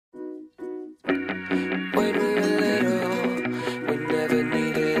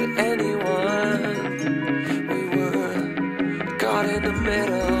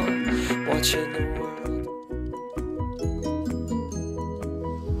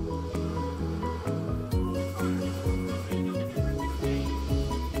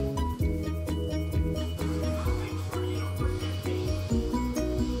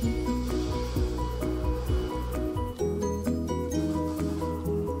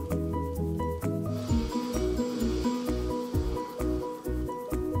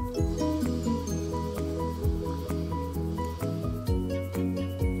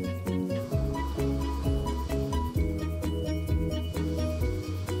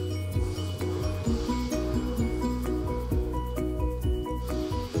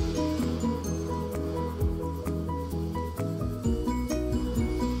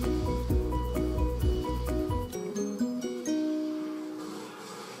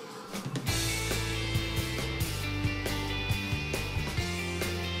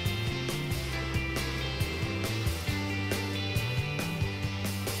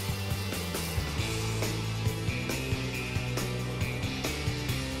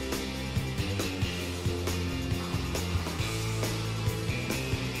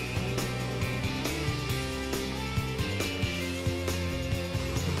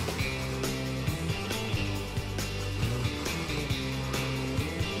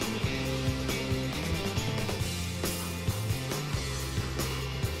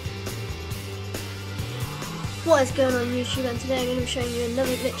What is going on YouTube, and today I'm going to be showing you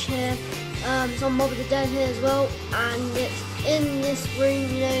another glitch here. It's on Mob of the Dead here as well, and it's in this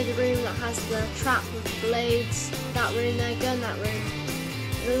room, you know, the room that has the trap with the blades, that room there, go in that room.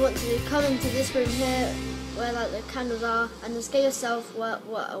 And we want to come into this room here, where like the candles are, and just get yourself where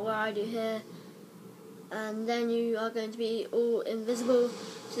I do here. And then you are going to be all invisible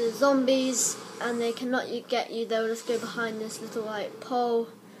to the zombies, and they cannot get you. They'll just go behind this little like pole,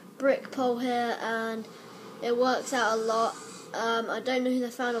 brick pole here, and it works out a lot. I don't know who the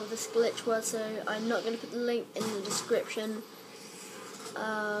founder of this glitch was, so I'm not going to put the link in the description.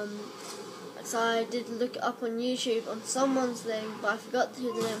 So I did look it up on YouTube on someone's thing, but I forgot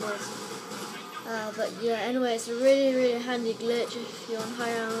who the name was. But yeah, anyway, it's a really handy glitch if you're on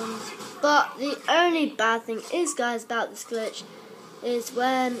high rounds. But the only bad thing is, guys, about this glitch is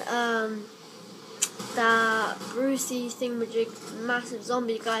when that Brucey thingamajig massive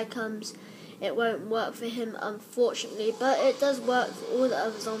zombie guy comes, it won't work for him, unfortunately, but it does work for all the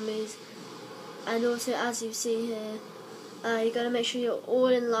other zombies. And also, as you see here, you got to make sure you're all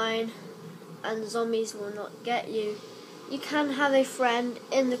in line and the zombies will not get you. You can have a friend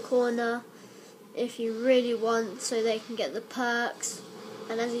in the corner if you really want, so they can get the perks.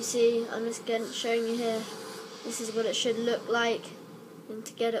 And as you see, I'm just showing you here, this is what it should look like, and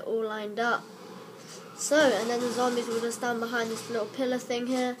to get it all lined up. So, and then the zombies will just stand behind this little pillar thing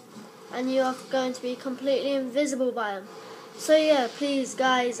here, and you are going to be completely invisible by them. So yeah, please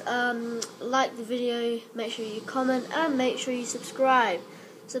guys, like the video, make sure you comment, and make sure you subscribe.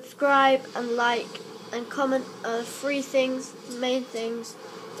 Subscribe and like and comment are 3 things, main things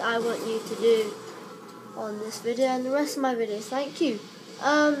that I want you to do on this video and the rest of my videos. Thank you.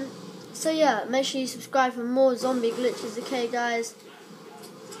 So yeah, make sure you subscribe for more zombie glitches, okay guys?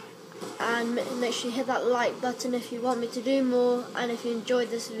 And make sure you hit that like button if you want me to do more, and if you enjoyed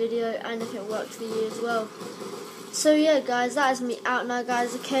this video, and if it worked for you as well. So yeah guys, that is me out now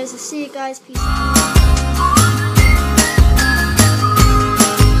guys, okay, so see you guys, peace out.